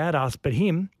might be badass, but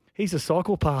he's a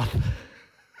psychopath.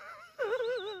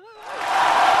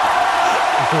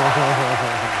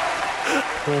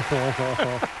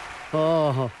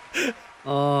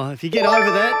 If you get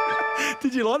over that.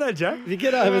 Did you like that, Jack? If you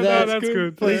get over that, that's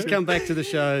good. Please come back to the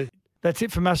show. That's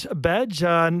it from us, Badge.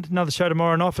 Another show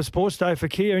tomorrow night for Sports Day for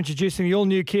Kia, introducing the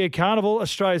all-new Kia Carnival,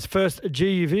 Australia's first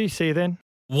GUV. See you then.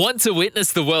 Want to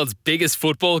witness the world's biggest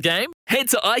football game? Head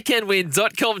to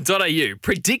iCanWin.com.au,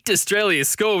 predict Australia's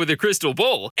score with a crystal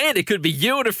ball, and it could be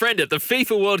you and a friend at the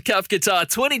FIFA World Cup Qatar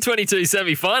 2022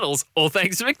 semi-finals, all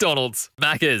thanks to McDonald's.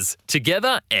 Maccas,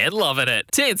 together and loving it.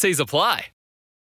 TNCs apply.